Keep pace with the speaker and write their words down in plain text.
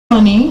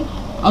money,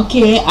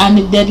 okay, and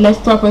the dead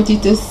left property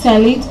to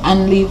sell it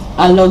and live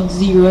a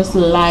luxurious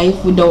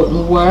life without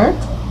work.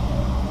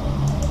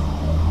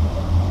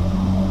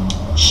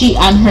 She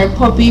and her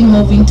puppy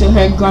move into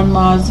her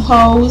grandma's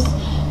house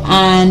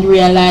and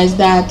realize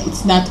that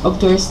it's not up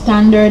to her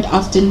standard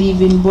after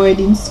leaving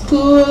boarding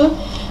school,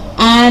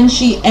 and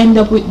she end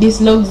up with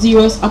this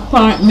luxurious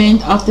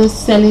apartment after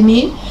selling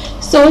it.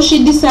 So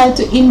she decided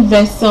to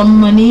invest some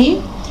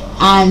money,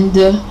 and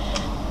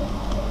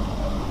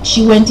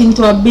she went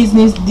into a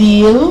business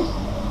deal,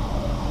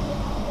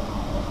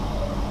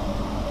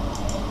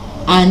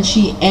 and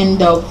she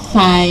end up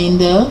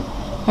find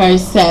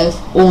herself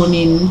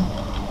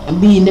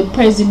being the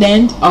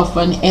president of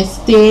an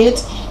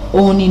estate,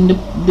 owning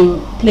the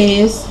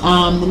place,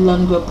 the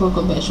Lundberg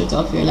Program. Shut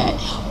off your light.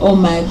 Oh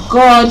my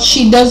god,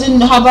 she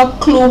doesn't have a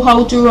clue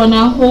how to run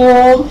a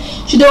home.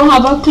 She don't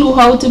have a clue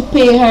how to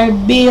pay her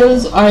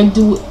bills or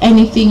do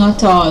anything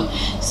at all.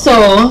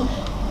 So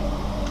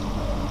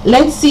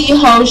let's see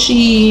how all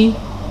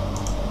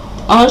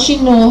she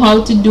know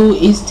how to do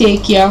is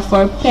take care of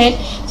her pet.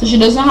 So she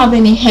doesn't have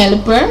any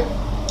helper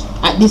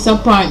at this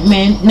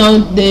apartment. Now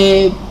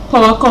the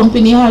power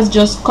company has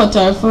just cut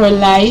her for her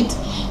light.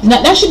 It's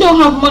not that she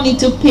don't have money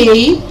to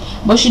pay,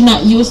 but she's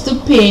not used to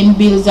paying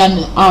bills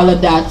and all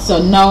of that.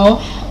 So now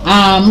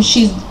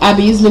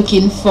Abby is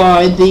looking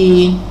for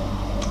the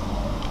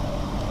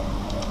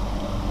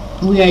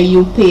where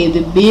you pay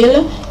the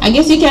bill. I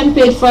guess you can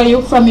pay it for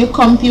you from your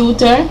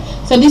computer.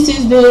 So this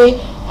is the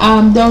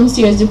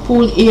downstairs, the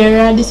pool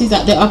area. This is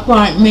at the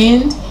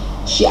apartment.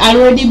 She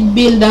already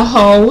built a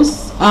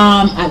house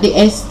at the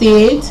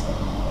estate,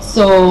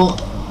 so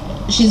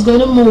she's going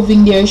to move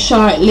in there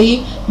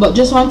shortly, but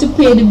just want to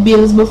pay the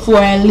bills before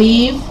I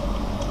leave.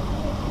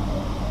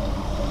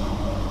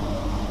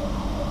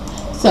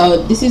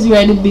 So this is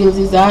where the bills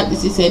is at.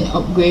 This is an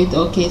upgrade.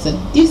 Okay, so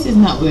this is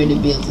not where the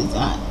bills is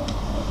at.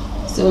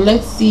 So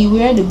let's see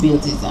where the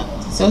bills is at.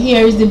 So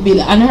here is the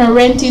bill, and her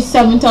rent is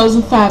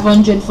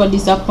 $7,500 for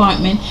this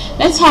apartment.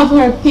 Let's have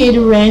her pay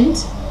the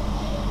rent.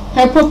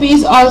 Her puppy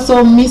is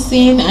also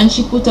missing, and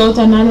she put out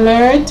an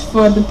alert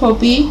for the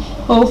puppy.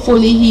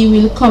 Hopefully he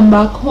will come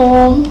back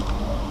home.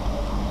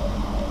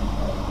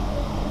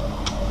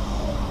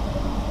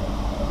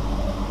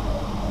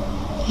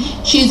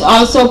 She's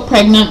also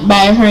pregnant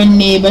by her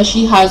neighbor.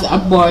 She has a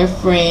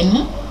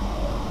boyfriend,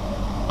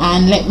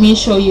 and let me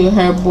show you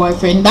her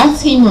boyfriend.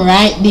 That's him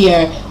right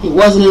there. It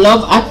was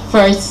love at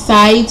first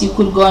sight. You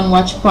could go and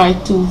watch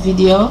part 2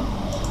 video.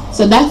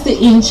 So that's the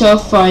intro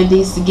for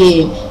this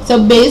game.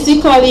 So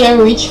basically a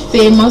rich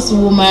famous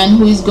woman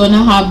who is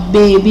gonna have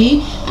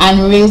baby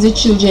and raise the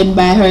children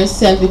by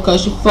herself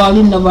because she fall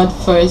in love at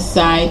first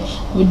sight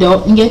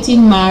without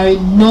getting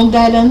married, no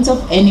guidance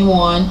of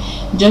anyone,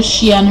 just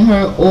she and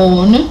her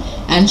own,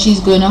 and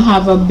she's gonna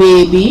have a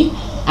baby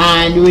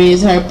and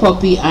raise her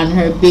puppy and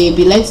her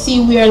baby. Let's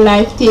see where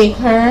life take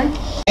her.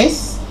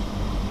 Yes,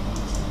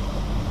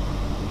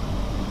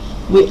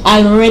 we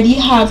already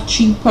have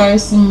 3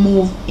 persons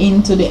move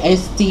into the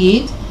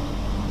estate.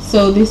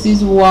 So this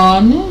is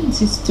 1,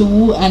 this is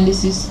 2, and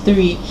this is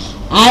 3.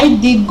 I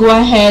did go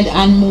ahead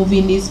and move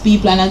in these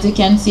people, and as you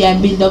can see I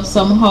built up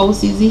some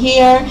houses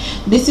here.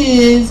 This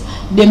is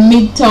the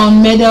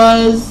Midtown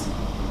Meadows,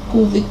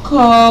 Covey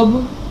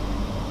Cobb,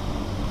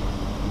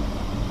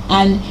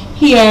 and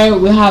here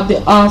we have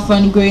the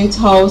Orphan Great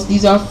House.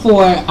 These are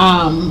 4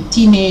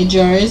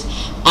 teenagers,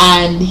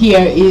 and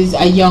here is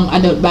a young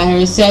adult by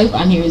herself,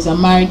 and here is a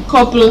married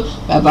couple.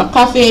 We have a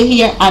cafe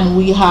here, and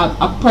we have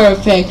a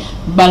perfect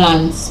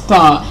balanced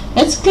spa.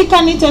 Let's click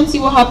on it and see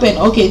what happened.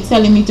 Okay, it's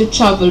telling me to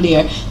travel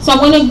there, so I'm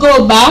going to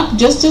go back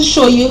just to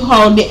show you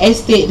how the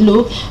estate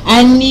look.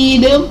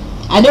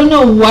 I don't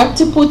know what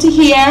to put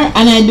here,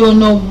 and I don't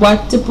know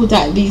what to put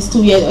at these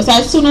 2 yet. So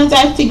as soon as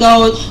I figure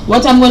out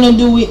what I'm going to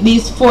do with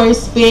these 4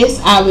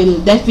 space, I will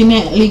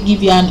definitely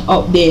give you an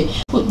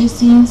update. Put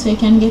this in so you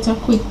can get a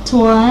quick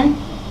tour.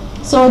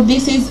 So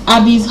this is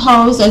Abby's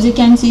house. As you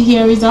can see,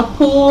 here is a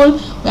pool.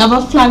 We have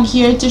a flag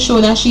here to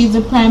show that she is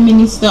the prime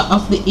minister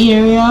of the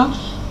area,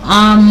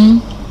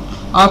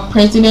 or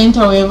president,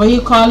 or whatever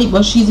you call it,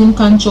 but she's in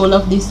control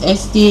of this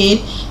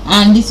estate.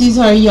 And this is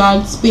her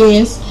yard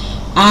space,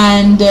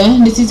 and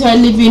this is her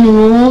living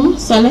room.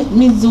 So let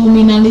me zoom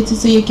in a little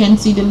so you can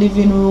see the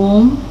living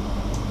room.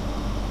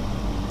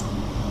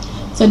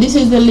 So this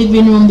is the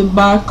living room, the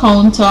bar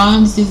counter,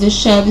 this is the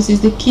shelf, this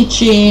is the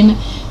kitchen,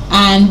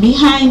 and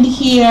behind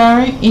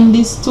here in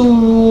this 2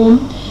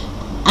 room,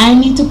 I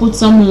need to put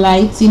some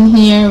lights in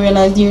here.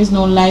 Realize there is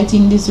no light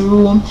in this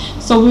room,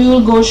 so we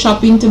will go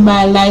shopping to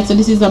buy lights. So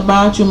this is a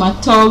bathroom, a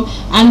tub,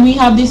 and we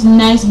have this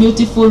nice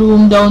beautiful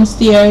room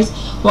downstairs.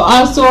 We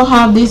also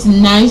have this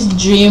nice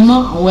gym.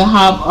 We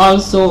have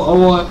also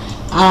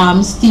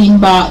our steam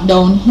bath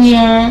down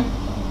here,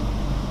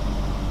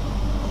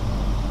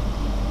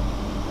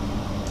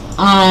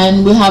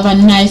 and we have a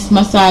nice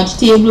massage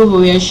table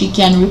where she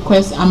can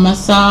request a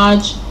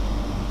massage,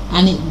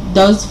 and it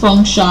does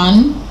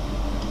function.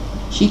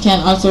 She can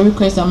also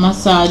request a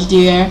massage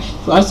there.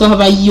 We also have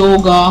a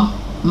yoga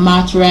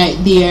mat right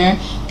there,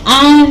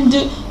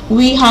 And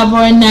we have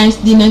our nice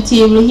dinner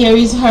table. Here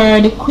is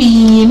her, the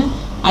queen,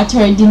 at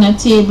her dinner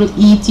table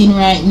eating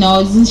right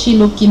now. Isn't she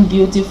looking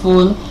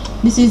beautiful?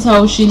 This is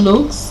how she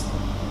looks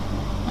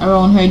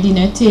around her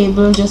dinner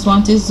table. Just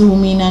want to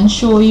zoom in and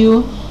show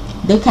you.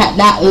 Look at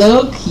that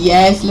look.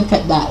 Yes, look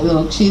at that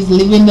look. She's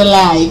living the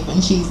life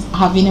and she's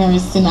having her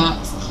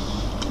snacks,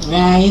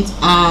 right?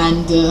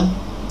 And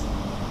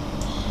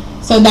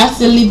so that's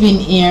the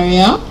living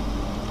area,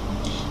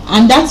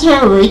 and that's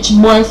her rich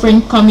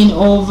boyfriend coming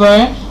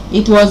over.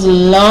 It was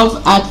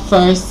love at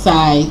first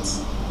sight.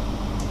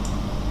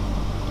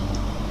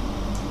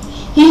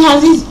 He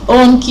has his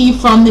own key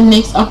from the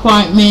next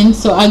apartment,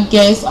 so I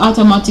guess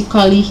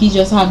automatically he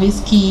just have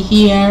his key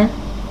here.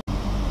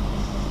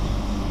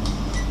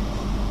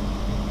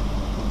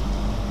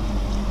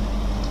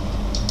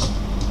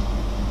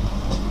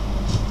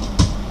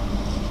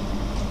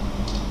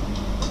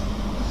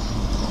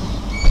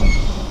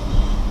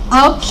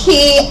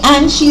 Okay,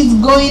 and she's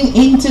going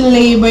into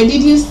labor.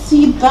 Did you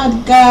see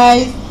that,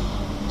 guys?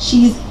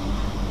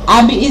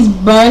 Abby is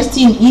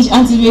bursting, each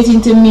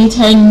anticipating to meet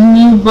her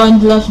new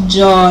bundle of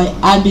joy.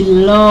 Abby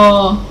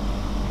Law.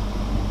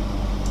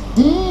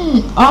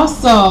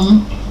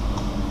 Awesome.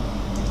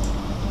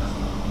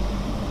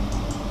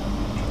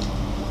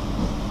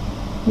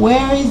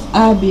 Where is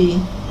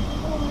Abby?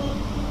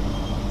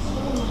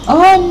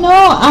 Oh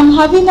no, I'm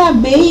having a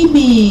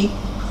baby.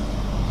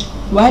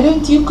 Why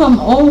don't you come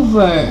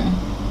over?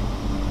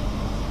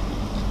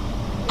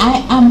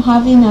 I am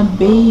having a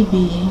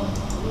baby.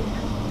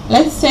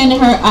 Let's send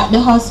her at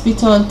the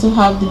hospital to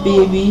have the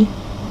baby.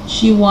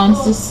 She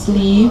wants to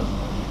sleep.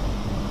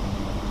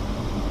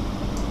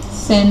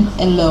 Send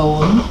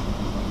alone.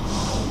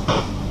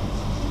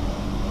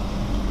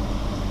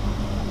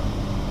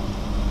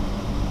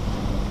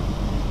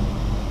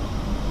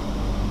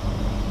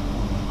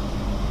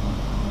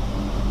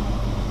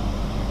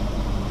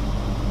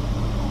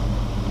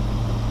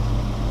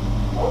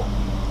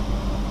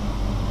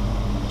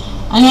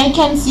 And I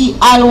can see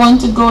Al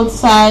want to go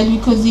outside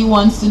because he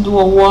wants to do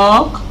a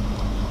walk.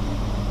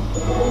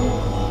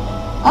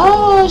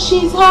 Oh,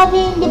 she's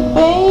having the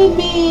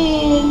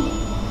baby.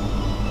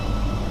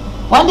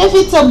 Wonder if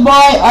it's a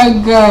boy or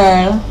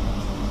girl.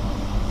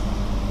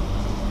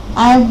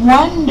 I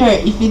wonder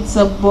if it's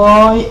a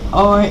boy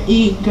or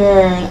a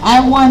girl.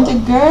 I want a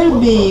girl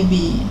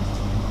baby.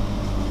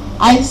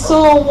 I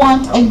so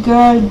want a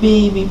girl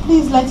baby.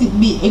 Please let it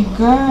be a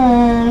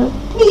girl.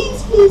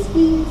 Please, please,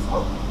 please.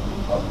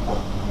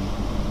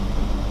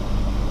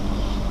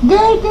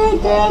 Girl, girl,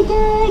 girl,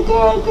 girl,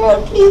 girl,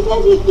 girl, please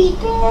let it be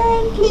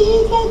girl,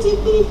 please let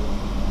it be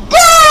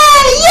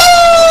girl,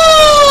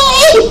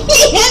 yay!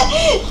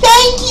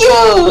 Thank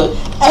you!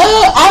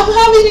 Oh, I'm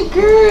having a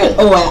girl.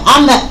 Oh, well,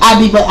 I'm not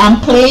Abby, but I'm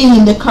playing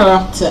in the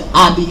character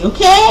Abby,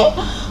 okay?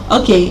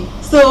 Okay,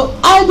 so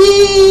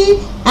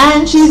Abby,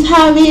 and she's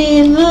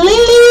having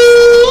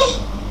Lily.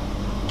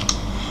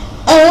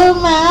 Oh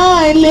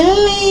my,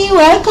 Lily,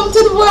 welcome to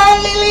the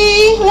world,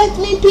 Lily. Let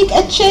me pick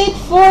a shade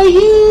for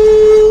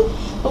you.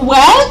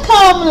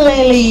 Welcome,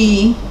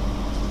 Lily.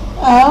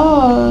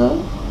 Oh,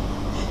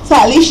 so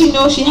at least she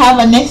knows she have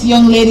a next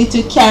young lady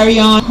to carry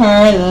on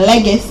her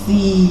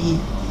legacy.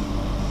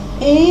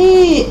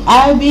 Hey,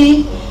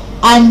 Abby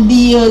and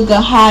Diego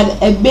had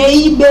a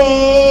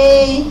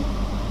baby.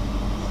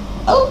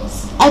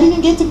 Oops, I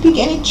didn't get to pick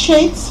any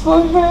traits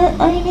for her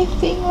or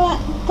anything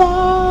like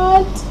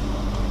that.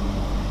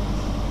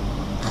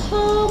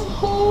 Come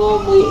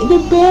home with the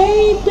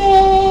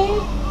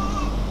baby.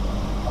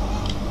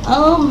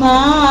 Oh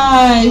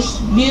my,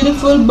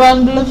 beautiful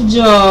bundle of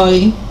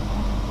joy.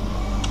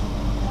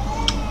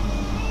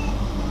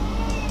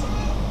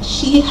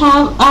 She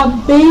have a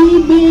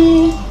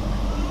baby.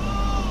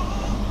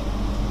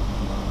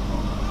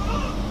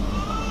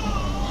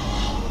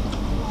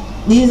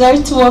 These are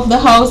two of the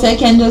house. I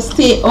can just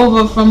stay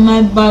over from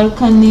my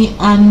balcony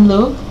and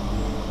look.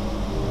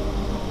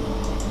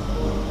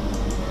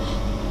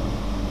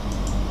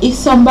 If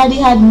somebody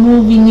had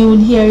moving, you would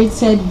hear it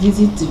said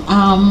visit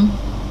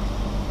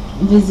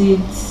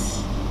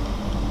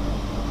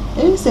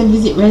it said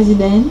visit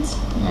resident.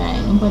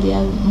 Right, nobody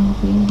has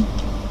moving.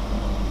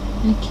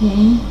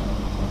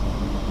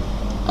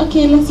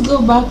 Okay, let's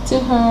go back to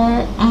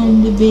her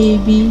and the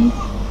baby.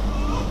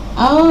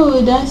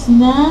 Oh, that's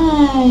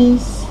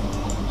nice.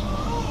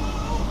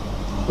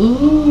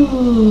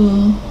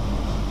 Ooh.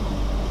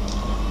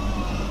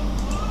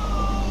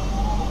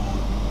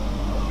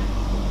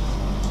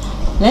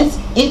 Let's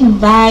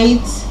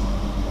invite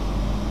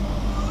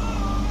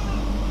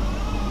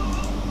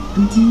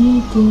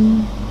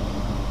Diego.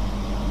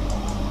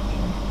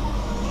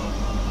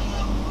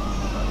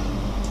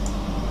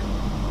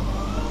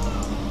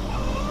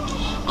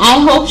 I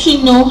hope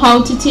she know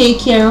how to take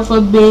care of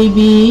a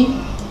baby.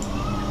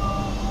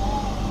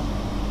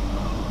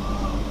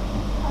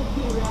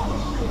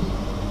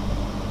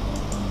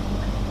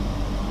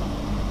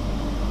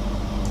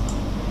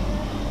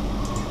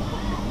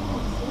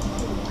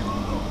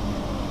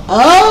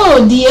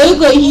 Oh,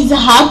 Diego, he's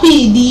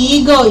happy.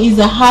 Diego is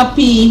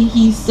happy.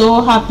 He's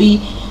so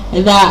happy.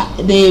 that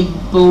they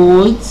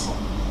both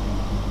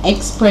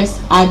express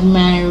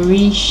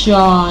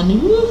admiration.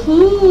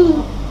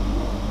 Woohoo!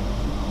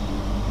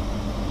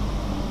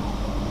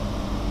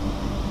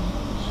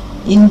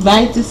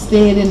 Invite to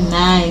stay the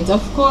night,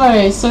 of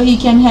course, so he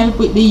can help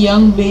with the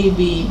young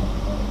baby.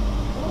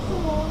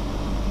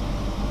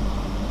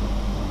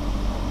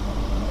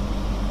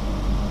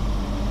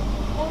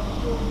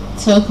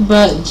 Talk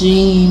about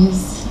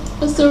dreams.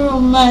 What's so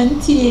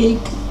romantic?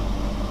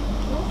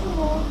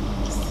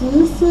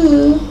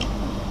 So.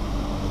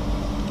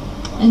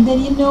 And then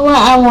you know what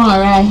I want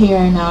right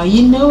here now.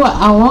 You know what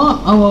I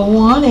want? Oh, I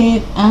want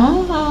it.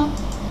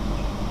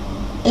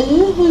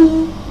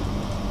 Ooh.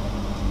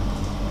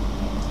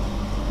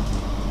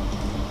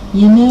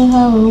 You know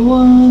how I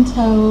want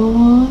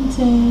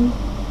it.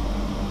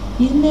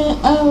 You know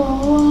how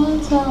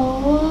I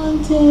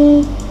want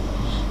it.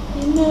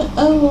 You know how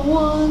I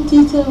want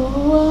it.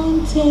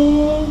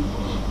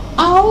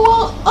 I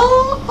want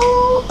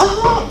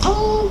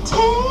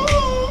it.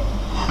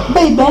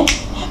 Baby.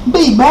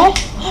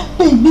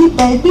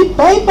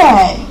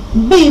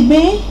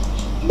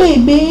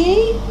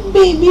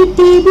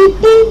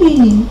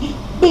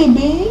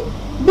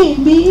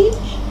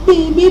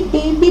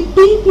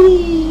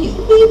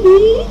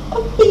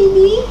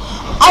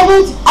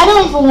 I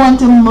don't even want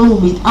to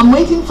move it. I'm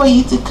waiting for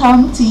you to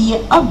come to your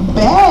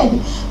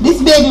bed.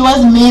 This baby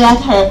was made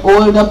at her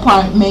old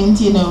apartment,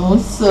 you know,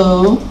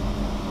 so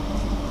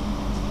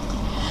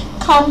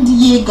come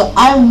Diego,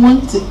 I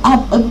want to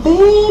have a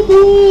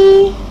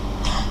baby.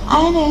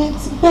 And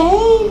it's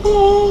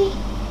baby.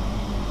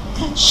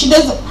 She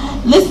doesn't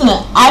listen.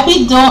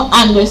 Abby don't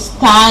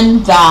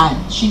understand that.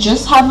 She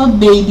just have a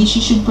baby. She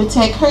should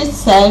protect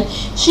herself.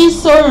 She's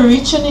so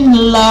rich and in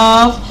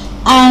love,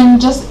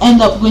 and just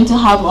end up going to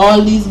have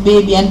all these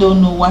baby and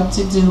don't know what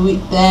to do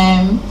with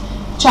them.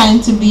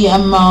 Trying to be a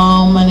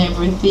mom and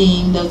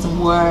everything doesn't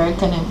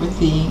work and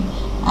everything.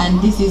 And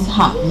this is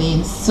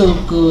happening so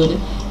good.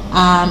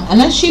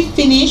 And as she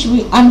finished,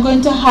 I'm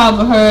going to have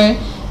her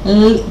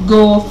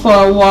go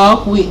for a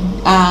walk with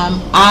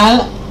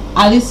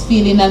Al is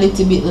feeling a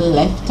little bit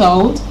left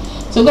out,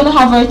 so we're gonna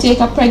have her take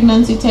a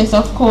pregnancy test,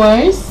 of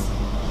course,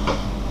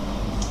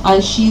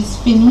 as she's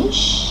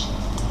finished.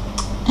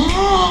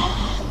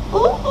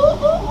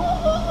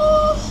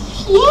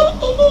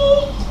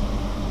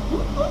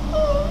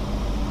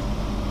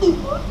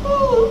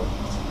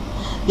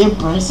 They're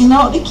bursting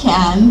out the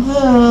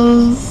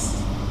candles.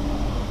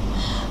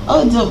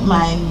 Oh, don't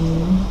mind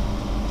me.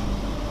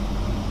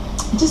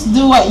 Just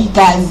do what you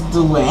guys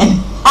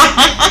doing.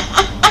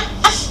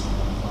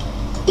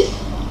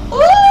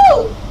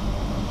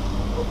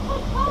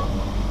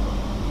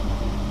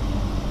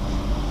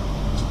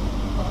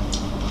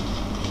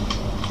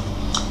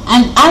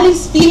 And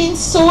Ali's feeling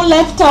so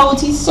left out.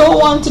 He so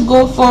want to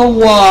go for a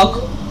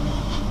walk.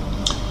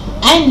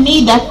 I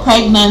need that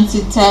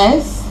pregnancy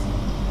test.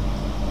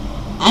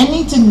 I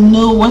need to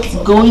know what's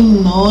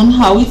going on,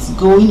 how it's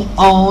going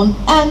on,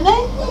 and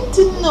I need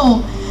to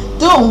know.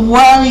 Don't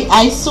worry,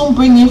 I soon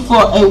bring you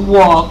for a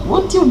walk.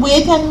 Won't you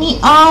wait on me,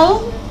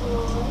 Al?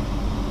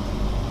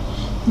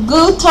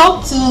 Go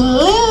talk to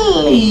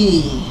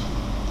Lily.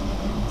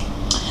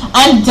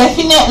 And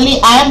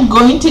definitely I am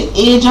going to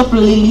age up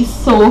Lily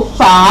so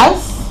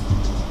fast.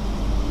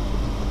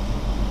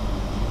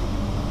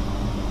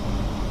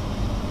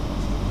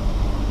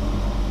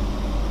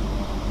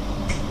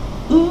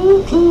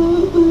 Ooh,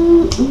 ooh,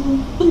 ooh,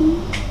 ooh,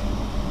 ooh.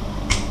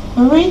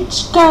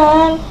 Rich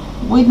girl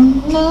with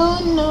no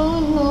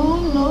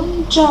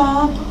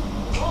job,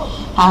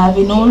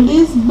 having all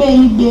these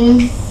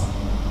babies,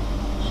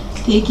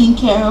 taking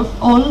care of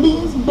all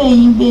these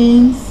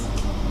babies,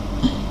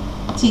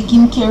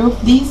 taking care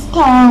of this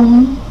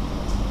town,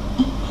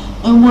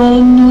 and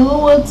wanna know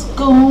what's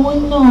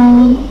going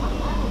on.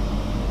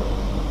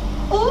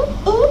 Ooh,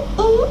 ooh,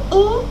 ooh,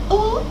 ooh,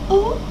 ooh,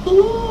 ooh,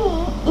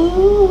 ooh,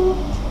 ooh.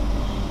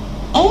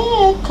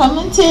 Hey, come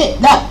and take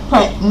that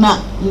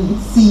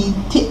pregnancy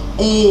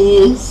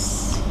test.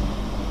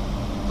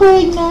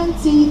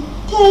 Pregnancy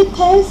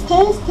test.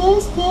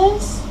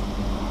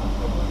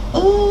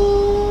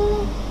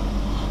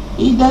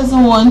 He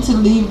doesn't want to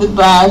leave the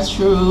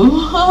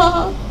bathroom.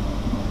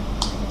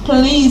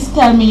 Please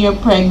tell me you're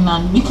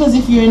pregnant, because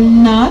if you're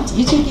not,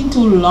 you're taking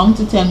too long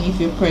to tell me if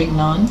you're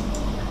pregnant.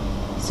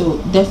 So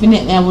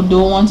definitely I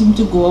don't want him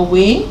to go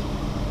away.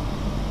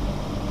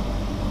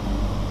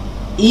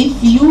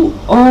 If you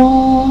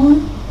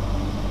own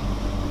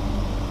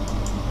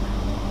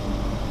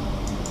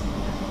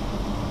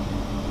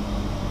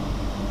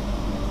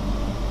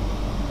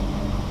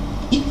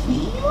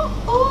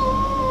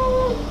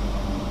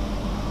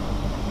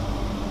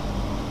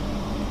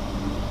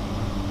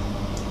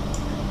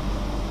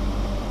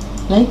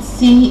let's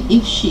see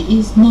if she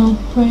is not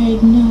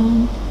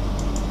pregnant.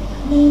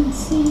 Let's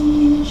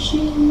see if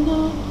she's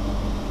not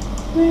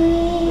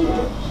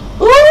pregnant.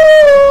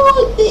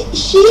 Ooh,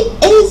 she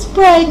is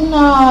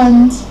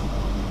pregnant.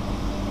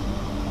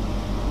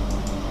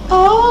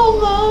 Oh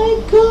my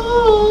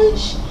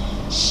gosh,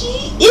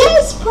 she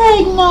is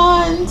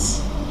pregnant.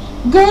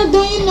 Girl,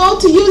 don't you know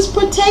to use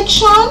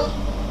protection?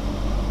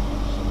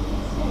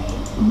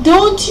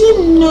 Don't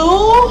you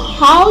know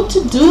how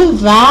to do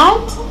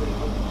that?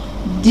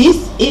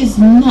 This is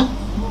not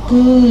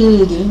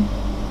good.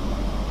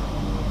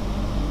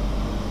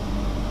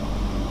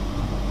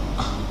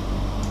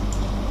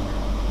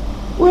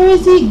 Where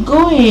is he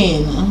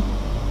going?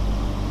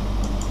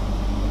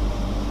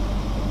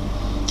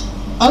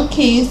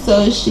 Okay,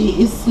 so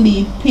she is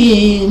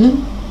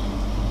sleeping.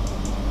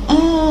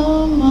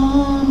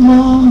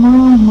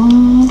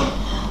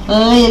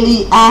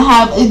 Lily, I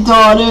have a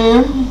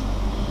daughter.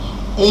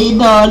 A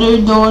daughter.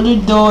 Daughter. A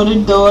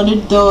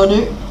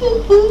daughter.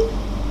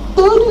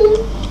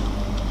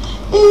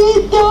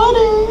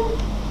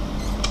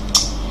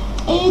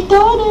 A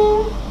daughter.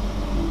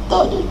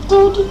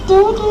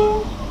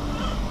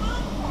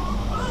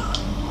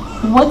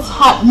 What's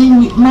happening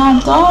with my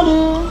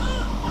daughter?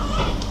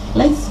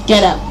 Let's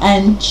get up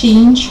and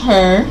change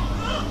her.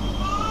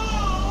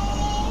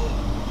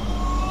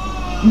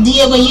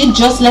 Diego, you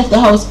just left the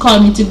house, call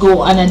me to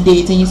go on a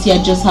date, and you see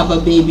I just have a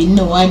baby.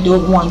 No, I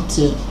don't want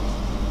to.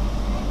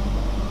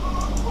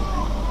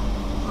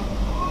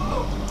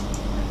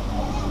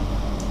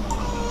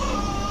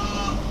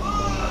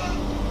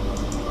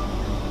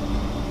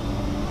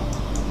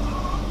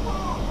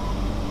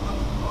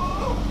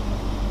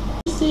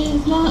 This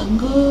is not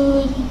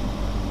good.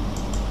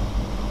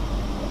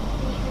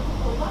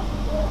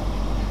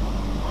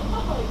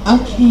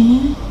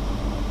 Okay.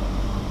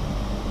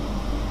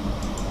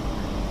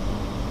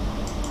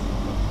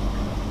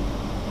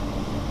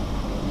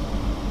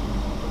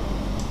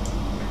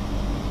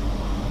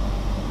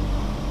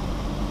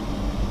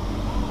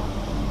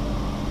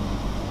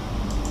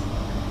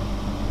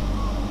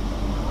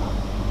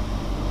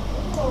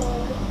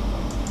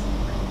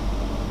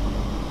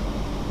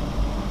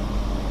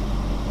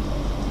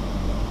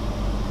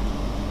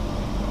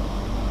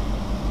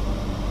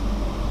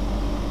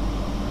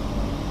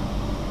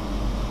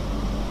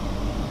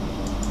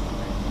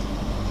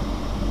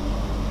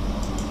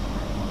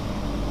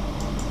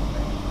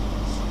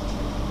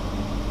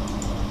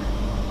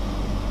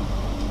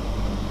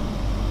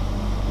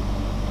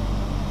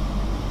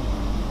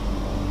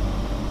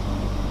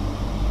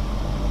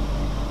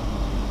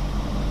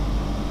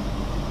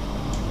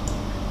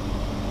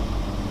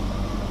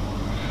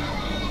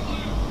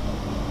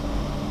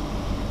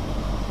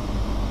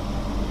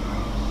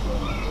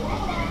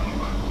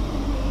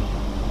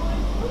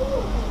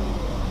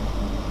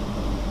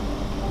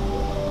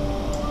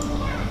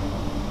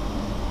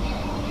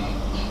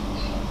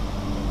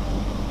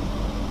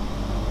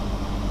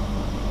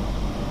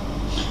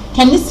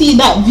 Can you see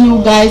that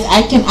view, guys?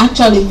 I can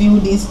actually view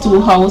these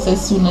two houses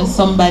as soon as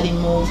somebody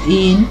move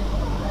in.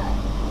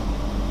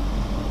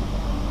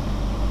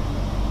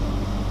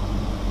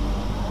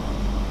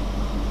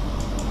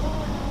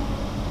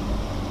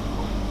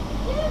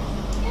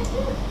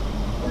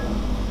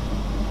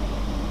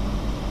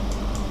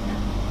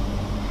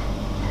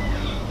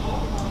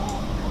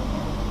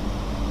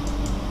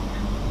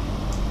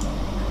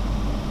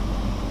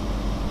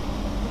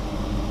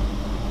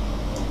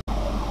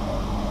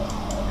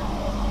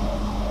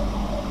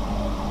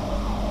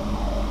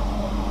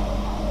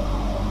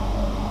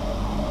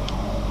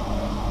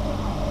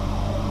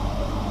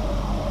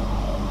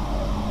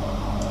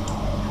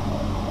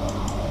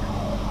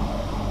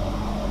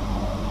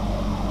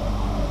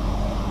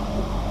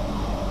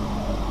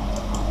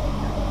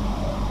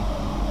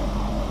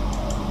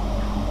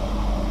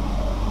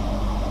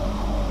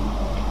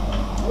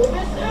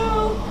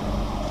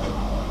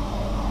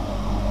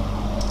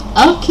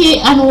 Okay,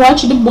 and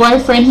watch the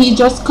boyfriend. He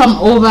just come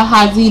over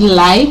as he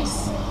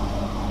likes,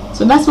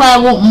 so that's why I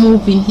won't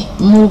move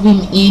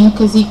him in,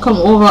 because he come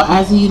over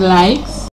as he likes.